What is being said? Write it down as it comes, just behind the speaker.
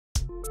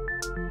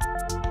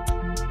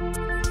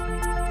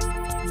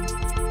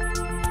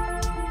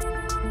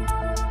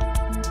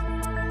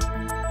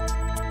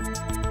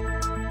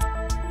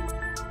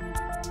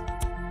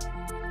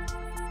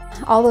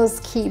all those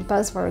key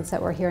buzzwords that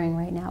we're hearing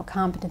right now,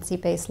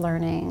 competency-based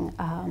learning,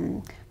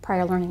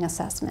 prior learning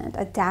assessment,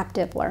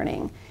 adaptive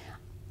learning,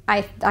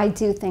 I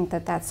do think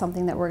that that's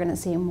something that we're going to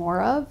see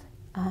more of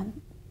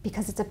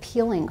because it's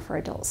appealing for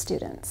adult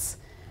students,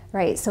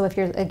 right? So if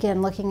you're,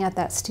 again, looking at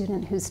that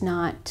student who's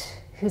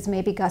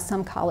maybe got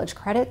some college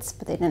credits,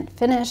 but they didn't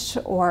finish,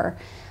 or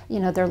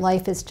their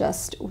life is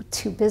just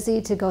too busy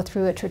to go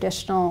through a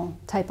traditional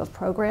type of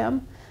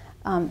program,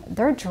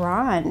 they're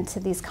drawn to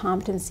these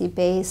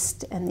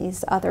competency-based and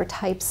these other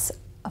types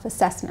of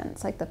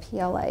assessments, like the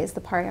PLAs,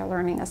 the prior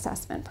learning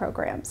assessment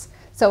programs.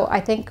 So I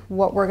think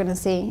what we're going to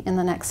see in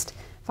the next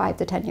 5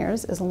 to 10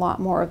 years is a lot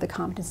more of the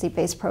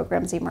competency-based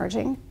programs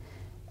emerging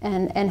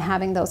and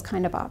having those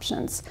kind of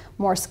options.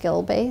 More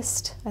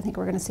skill-based. I think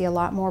we're going to see a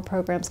lot more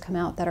programs come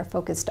out that are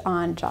focused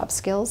on job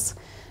skills.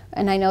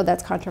 And I know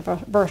that's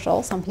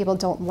controversial. Some people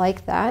don't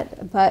like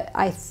that, but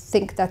I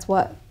think that's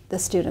what the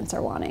students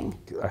are wanting.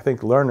 I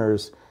think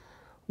learners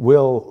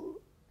will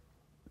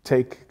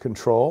take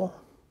control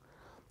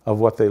of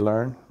what they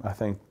learn. I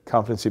think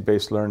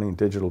competency-based learning,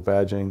 digital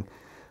badging,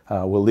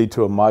 will lead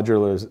to a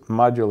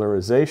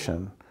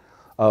modularization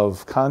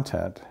of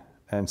content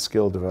and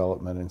skill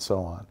development and so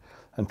on.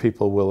 And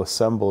people will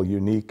assemble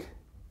unique,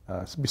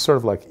 it'll be sort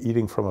of like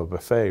eating from a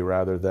buffet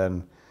rather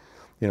than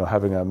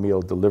having a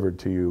meal delivered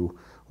to you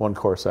one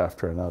course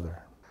after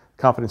another.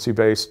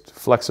 Competency-based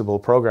flexible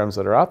programs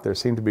that are out there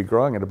seem to be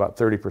growing at about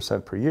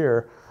 30% per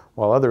year,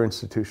 while other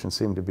institutions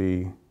seem to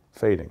be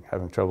fading,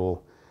 having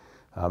trouble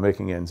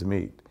making ends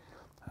meet.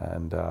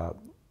 And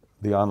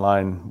the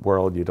online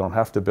world, you don't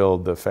have to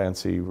build the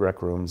fancy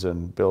rec rooms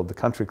and build the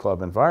country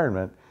club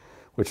environment,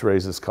 which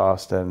raises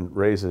cost and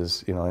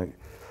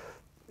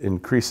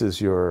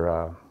increases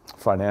your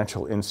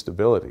financial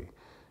instability.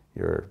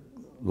 Your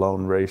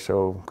loan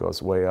ratio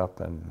goes way up,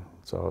 and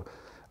so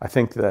I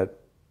think that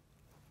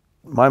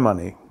my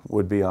money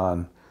would be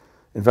on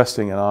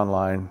investing in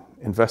online,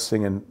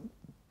 investing in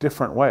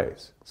different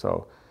ways.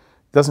 So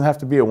it doesn't have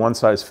to be a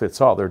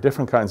one-size-fits-all. There are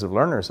different kinds of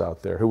learners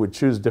out there who would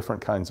choose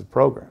different kinds of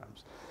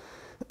programs.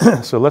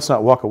 So let's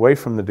not walk away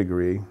from the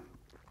degree,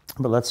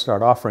 but let's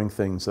start offering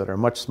things that are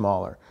much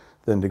smaller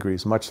than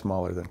degrees, much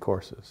smaller than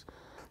courses.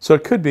 So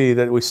it could be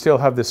that we still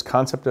have this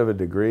concept of a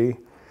degree,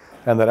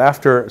 and that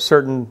after a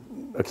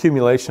certain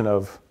accumulation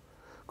of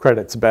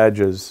credits,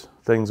 badges,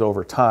 things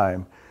over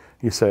time,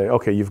 you say,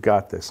 okay, you've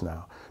got this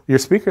now. Your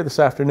speaker this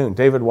afternoon,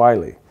 David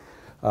Wiley,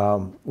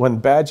 when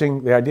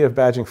badging, the idea of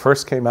badging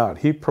first came out,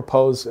 he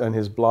proposed in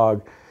his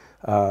blog,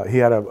 he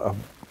had a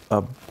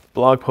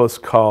blog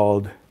post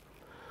called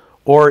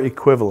 "Or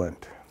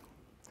Equivalent."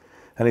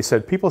 And he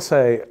said, people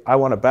say, I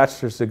want a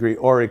bachelor's degree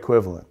or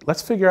equivalent.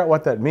 Let's figure out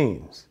what that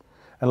means.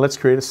 And let's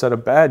create a set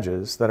of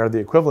badges that are the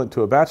equivalent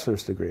to a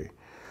bachelor's degree.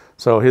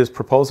 So his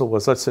proposal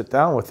was, let's sit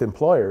down with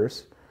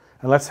employers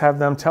and let's have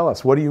them tell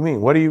us, what do you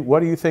mean? What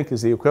do you think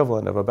is the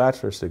equivalent of a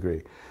bachelor's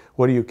degree?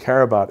 What do you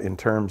care about in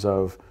terms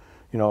of,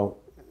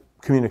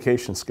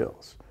 communication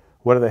skills?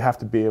 What do they have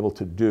to be able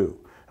to do?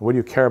 And what do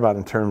you care about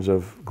in terms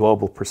of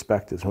global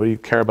perspectives? And what do you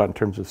care about in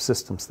terms of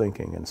systems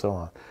thinking and so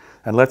on?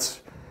 And let's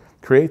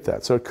create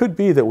that. So it could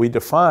be that we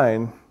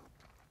define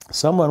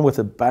someone with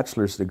a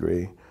bachelor's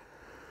degree,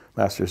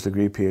 master's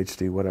degree,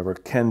 PhD, whatever,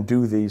 can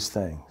do these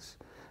things.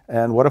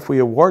 And what if we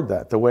award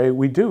that the way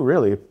we do,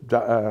 really,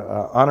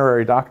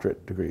 honorary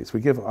doctorate degrees?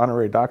 We give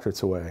honorary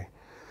doctorates away.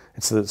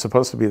 It's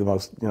supposed to be the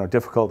most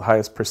difficult,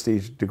 highest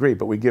prestige degree,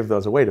 but we give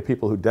those away to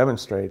people who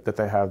demonstrate that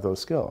they have those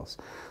skills.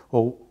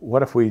 Well,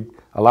 what if we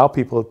allow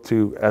people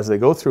to, as they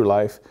go through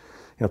life,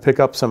 pick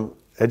up some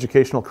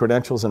educational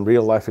credentials and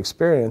real life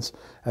experience,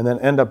 and then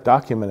end up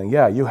documenting,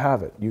 yeah, you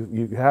have it.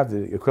 You have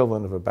the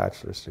equivalent of a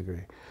bachelor's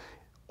degree.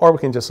 Or we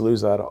can just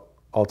lose that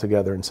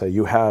altogether and say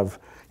you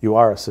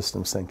are a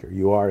systems thinker,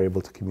 you are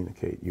able to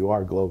communicate, you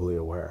are globally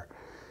aware.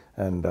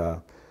 And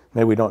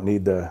maybe we don't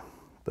need the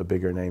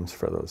bigger names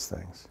for those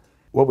things.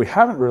 What we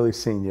haven't really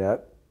seen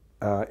yet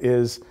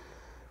is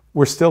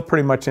we're still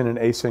pretty much in an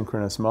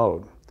asynchronous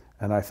mode.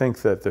 And I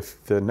think that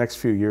the next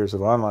few years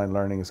of online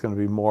learning is going to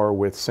be more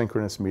with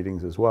synchronous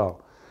meetings as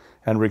well,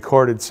 and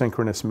recorded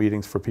synchronous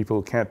meetings for people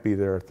who can't be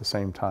there at the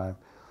same time.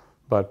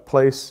 But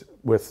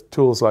with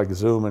tools like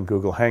Zoom and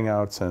Google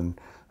Hangouts and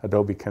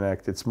Adobe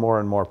Connect, it's more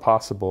and more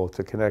possible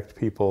to connect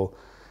people,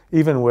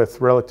 even with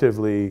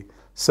relatively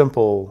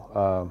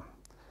simple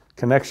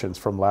connections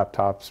from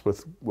laptops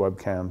with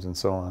webcams and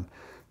so on,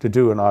 to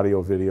do an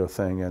audio-video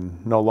thing.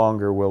 And no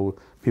longer will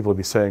people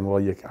be saying,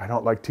 well, I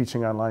don't like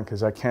teaching online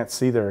because I can't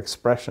see their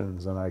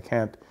expressions and I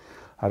can't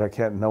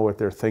know what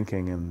they're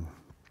thinking and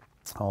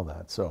all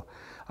that. So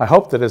I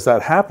hope that as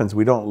that happens,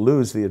 we don't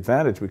lose the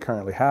advantage we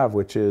currently have,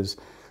 which is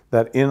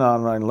that in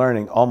online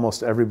learning,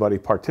 almost everybody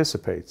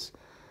participates.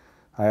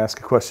 I ask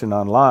a question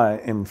online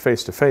in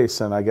face-to-face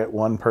and I get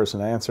one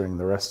person answering,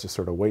 the rest just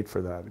sort of wait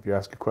for that. If you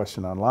ask a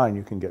question online,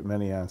 you can get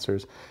many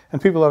answers,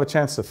 and people have a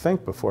chance to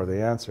think before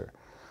they answer.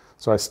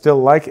 So I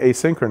still like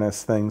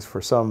asynchronous things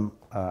for some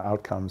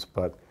outcomes,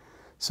 but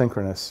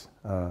synchronous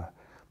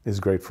is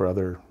great for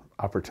other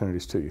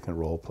opportunities too. You can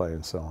role play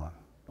and so on.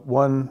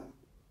 One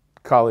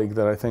colleague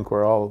that I think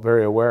we're all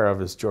very aware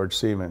of is George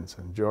Siemens.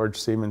 And George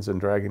Siemens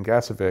and Dragan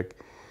Gasovic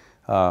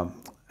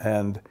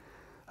and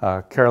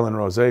Carolyn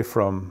Rose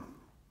from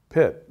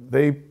Pitt,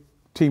 they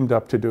teamed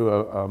up to do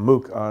a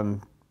MOOC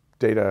on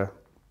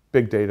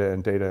big data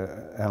and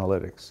data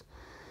analytics.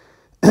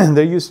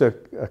 They used a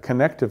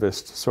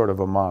connectivist sort of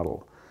a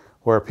model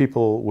where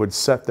people would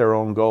set their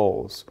own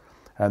goals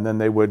and then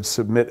they would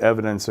submit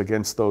evidence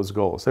against those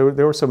goals. There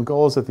were some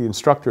goals that the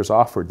instructors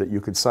offered that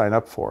you could sign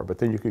up for, but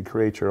then you could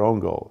create your own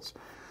goals.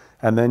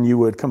 And then you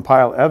would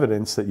compile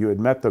evidence that you had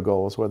met the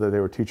goals, whether they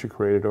were teacher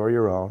created or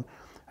your own,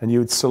 and you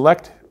would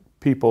select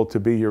people to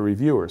be your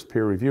reviewers,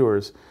 peer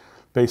reviewers,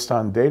 based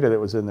on data that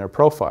was in their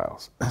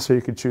profiles. So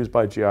you could choose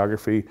by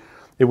geography.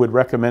 It would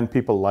recommend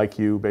people like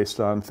you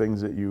based on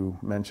things that you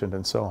mentioned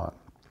and so on.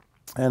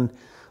 And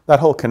that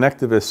whole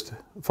connectivist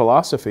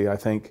philosophy, I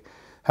think,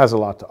 has a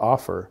lot to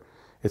offer.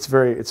 It's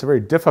very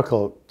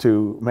difficult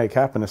to make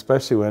happen,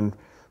 especially when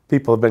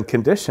people have been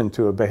conditioned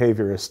to a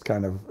behaviorist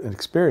kind of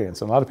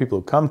experience. And a lot of people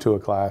who come to a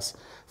class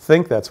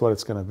think that's what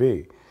it's going to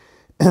be.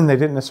 And they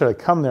didn't necessarily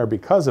come there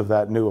because of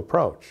that new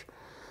approach.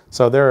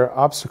 So there are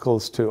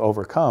obstacles to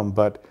overcome,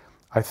 but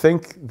I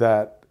think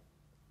that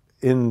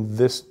in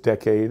this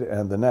decade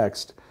and the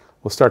next,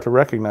 we'll start to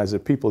recognize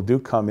that people do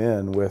come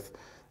in with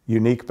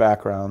unique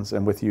backgrounds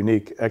and with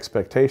unique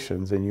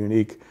expectations and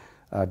unique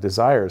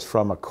desires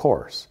from a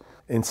course.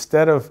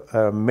 Instead of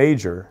a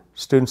major,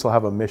 students will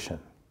have a mission.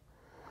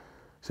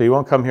 So you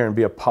won't come here and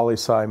be a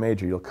poli-sci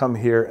major. You'll come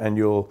here and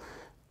your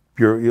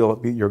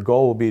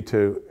goal will be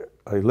to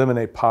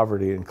eliminate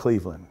poverty in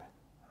Cleveland,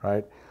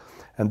 right?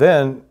 And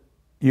then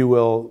you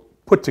will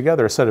put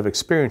together a set of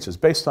experiences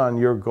based on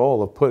your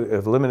goal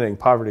of eliminating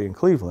poverty in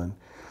Cleveland.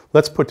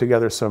 Let's put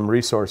together some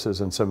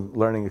resources and some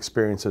learning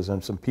experiences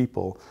and some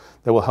people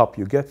that will help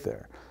you get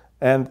there.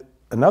 And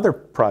another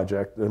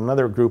project,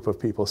 another group of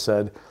people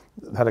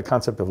had a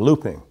concept of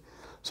looping.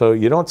 So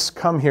you don't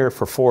come here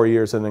for 4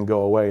 years and then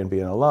go away and be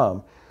an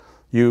alum.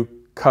 You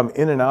come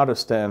in and out of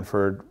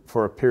Stanford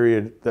for a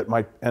period that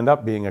might end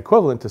up being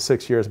equivalent to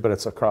 6 years, but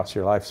it's across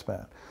your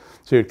lifespan.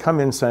 So you'd come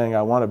in saying,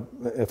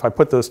 if I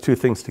put those two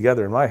things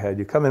together in my head,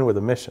 you come in with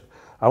a mission.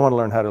 I want to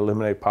learn how to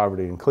eliminate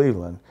poverty in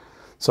Cleveland.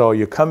 So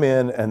you come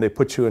in and they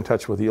put you in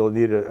touch with, you'll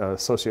need a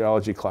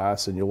sociology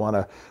class and you'll want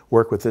to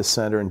work with this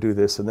center and do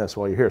this and this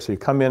while you're here. So you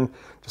come in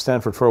to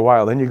Stanford for a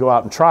while, then you go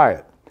out and try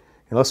it.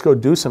 And let's go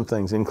do some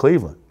things in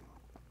Cleveland.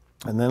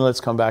 And then let's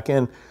come back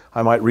in.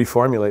 I might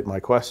reformulate my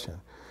question,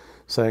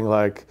 saying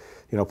like,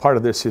 part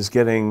of this is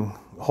getting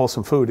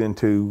wholesome food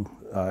into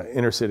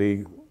inner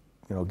city,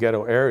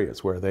 ghetto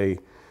areas where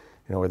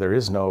where there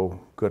is no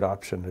good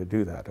option to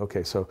do that.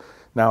 Okay, so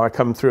now I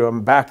come through,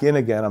 I'm back in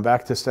again, I'm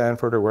back to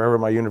Stanford or wherever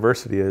my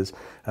university is,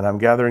 and I'm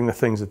gathering the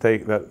things that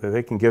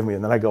they can give me,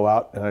 and then I go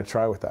out and I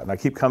try with that. And I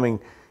keep coming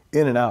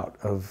in and out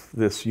of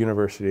this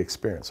university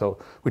experience. So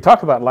we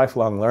talk about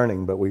lifelong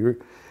learning, but we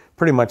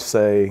pretty much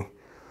say,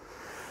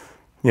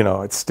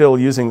 it's still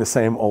using the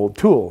same old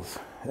tools,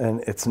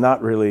 and it's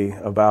not really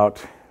about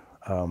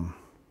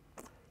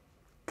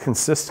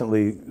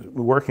consistently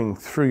working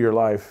through your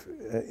life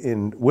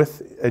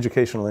with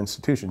educational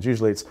institutions.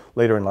 Usually it's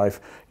later in life,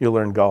 you'll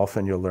learn golf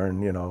and you'll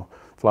learn,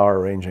 flower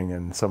arranging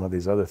and some of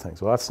these other things.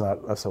 Well, that's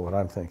not what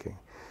I'm thinking.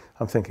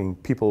 I'm thinking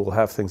people will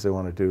have things they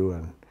want to do,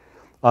 and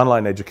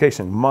online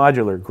education,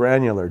 modular,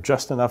 granular,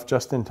 just enough,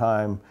 just in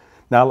time.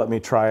 Now let me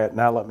try it,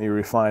 now let me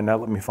refine, now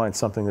let me find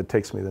something that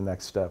takes me the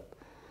next step.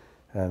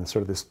 And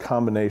sort of this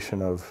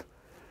combination of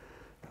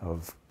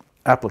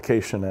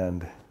application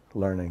and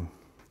learning.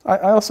 I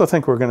also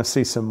think we're going to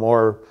see some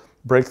more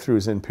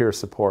breakthroughs in peer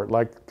support,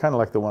 kind of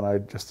like the one I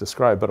just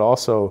described, but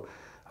also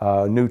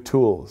new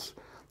tools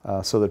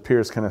so that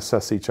peers can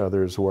assess each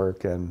other's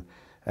work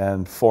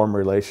and form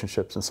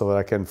relationships, and so that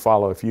I can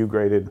follow. If you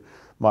graded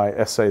my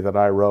essay that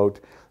I wrote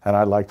and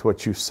I liked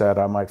what you said,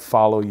 I might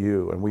follow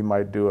you, and we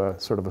might do a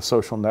sort of a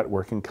social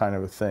networking kind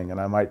of a thing, and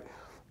I might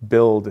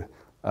build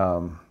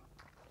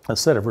a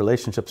set of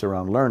relationships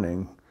around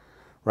learning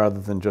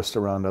rather than just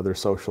around other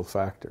social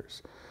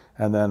factors.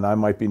 And then I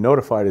might be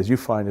notified as you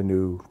find a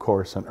new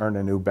course and earn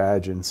a new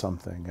badge in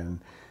something,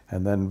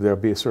 and then there'll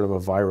be a sort of a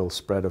viral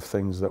spread of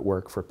things that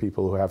work for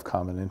people who have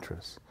common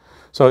interests.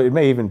 So it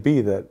may even be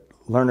that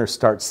learners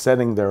start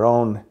setting their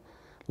own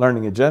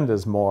learning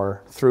agendas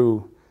more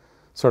through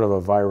sort of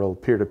a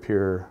viral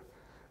peer-to-peer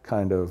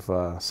kind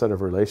of set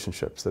of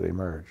relationships that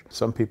emerge.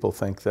 Some people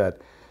think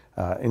that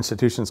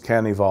institutions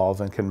can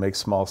evolve and can make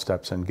small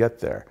steps and get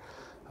there.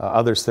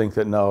 Others think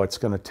that no, it's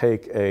going to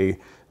take a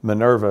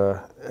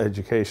Minerva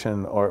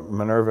education or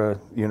Minerva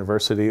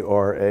University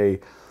or a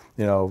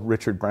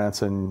Richard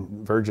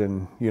Branson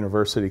Virgin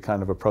University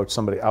kind of approach,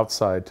 somebody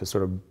outside to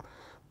sort of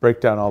break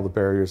down all the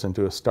barriers and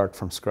do a start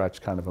from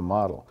scratch kind of a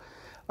model.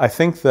 I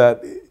think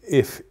that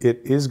if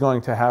it is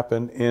going to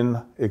happen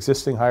in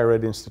existing higher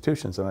ed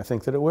institutions, and I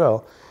think that it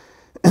will,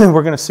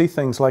 we're going to see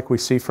things like we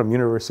see from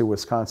University of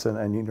Wisconsin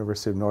and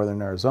University of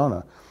Northern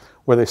Arizona,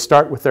 where they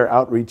start with their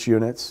outreach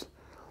units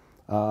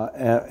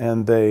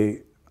and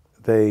they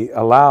they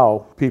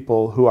allow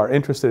people who are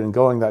interested in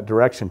going that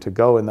direction to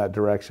go in that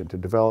direction, to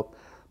develop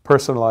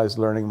personalized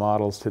learning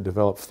models, to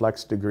develop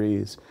flex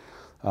degrees.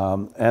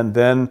 And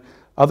then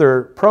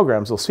other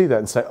programs will see that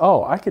and say,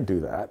 oh, I could do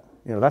that.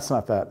 You know, that's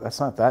not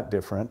that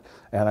different.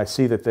 And I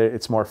see that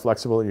it's more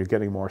flexible and you're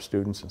getting more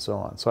students and so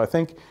on. So I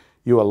think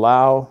you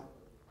allow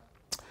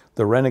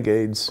the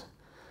renegades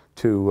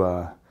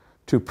to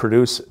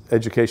produce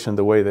education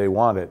the way they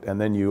want it,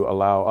 and then you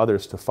allow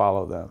others to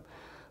follow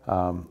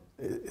them.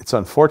 It's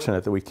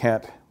unfortunate that we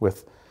can't,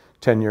 with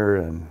tenure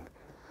and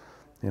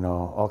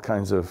all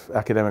kinds of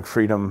academic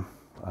freedom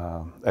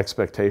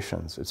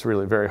expectations, it's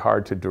really very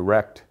hard to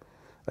direct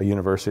a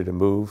university to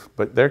move,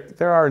 but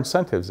there are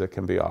incentives that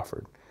can be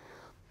offered.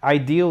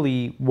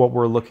 Ideally, what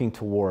we're looking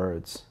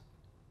towards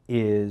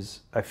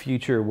is a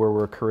future where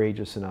we're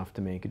courageous enough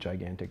to make a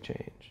gigantic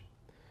change,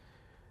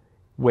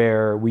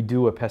 where we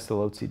do what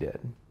Pestalozzi did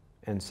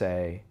and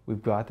say,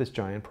 we've got this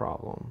giant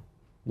problem,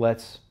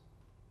 let's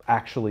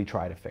actually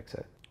try to fix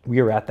it. We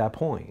are at that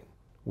point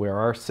where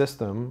our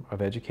system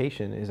of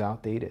education is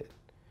outdated,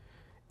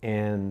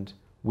 and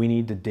we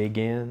need to dig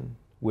in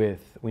we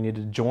need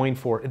to join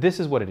this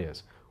is what it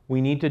is.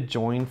 We need to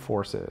join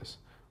forces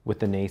with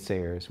the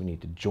naysayers. We need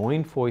to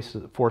join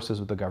forces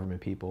with the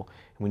government people,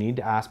 and we need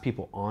to ask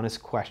people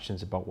honest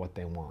questions about what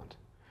they want.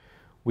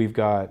 We've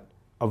got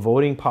a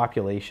voting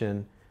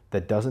population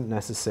that doesn't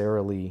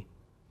necessarily,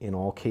 in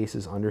all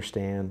cases,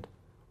 understand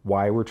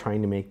why we're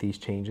trying to make these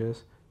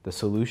changes. The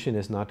solution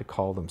is not to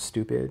call them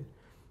stupid,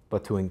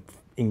 but to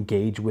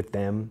engage with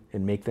them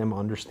and make them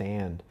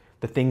understand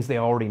the things they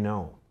already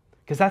know.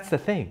 Because that's the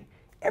thing.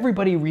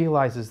 Everybody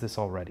realizes this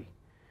already.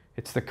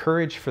 It's the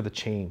courage for the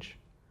change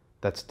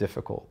that's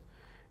difficult.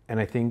 And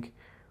I think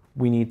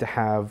we need to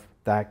have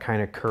that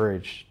kind of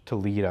courage to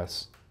lead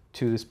us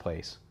to this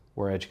place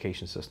where our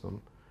education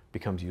system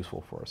becomes useful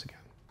for us again.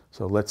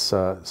 So let's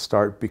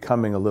start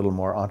becoming a little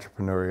more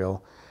entrepreneurial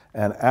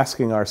and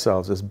asking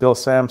ourselves, as Bill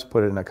Sams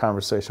put it in a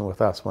conversation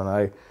with us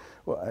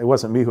it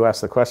wasn't me who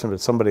asked the question, but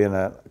somebody in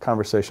a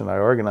conversation I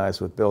organized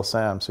with Bill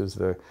Sams, who's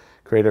the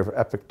creator of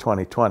Epic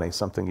 2020,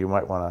 something you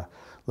might want to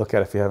look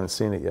at if you haven't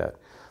seen it yet.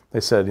 They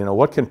said,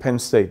 what can Penn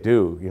State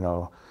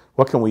do?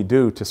 What can we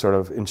do to sort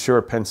of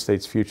ensure Penn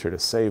State's future, to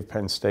save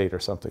Penn State or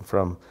something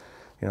from,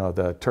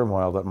 the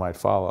turmoil that might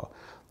follow?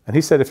 And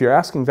he said, if you're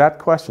asking that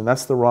question,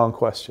 that's the wrong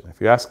question.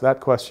 If you ask that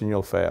question,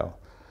 you'll fail.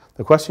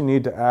 The question you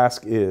need to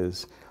ask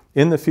is,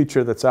 in the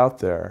future that's out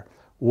there,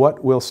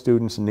 what will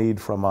students need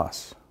from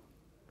us?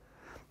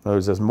 In other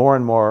words, as more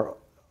and more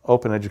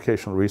open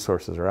educational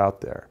resources are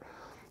out there,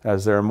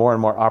 as there are more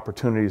and more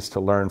opportunities to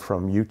learn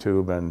from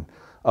YouTube and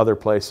other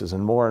places,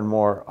 and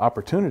more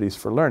opportunities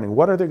for learning,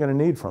 what are they going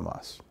to need from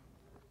us?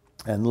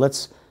 And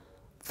let's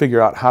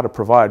figure out how to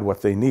provide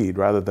what they need,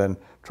 rather than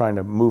trying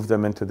to move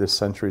them into this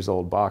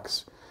centuries-old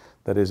box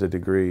that is a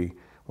degree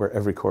where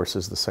every course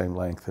is the same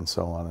length, and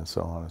so on and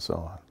so on and so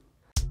on.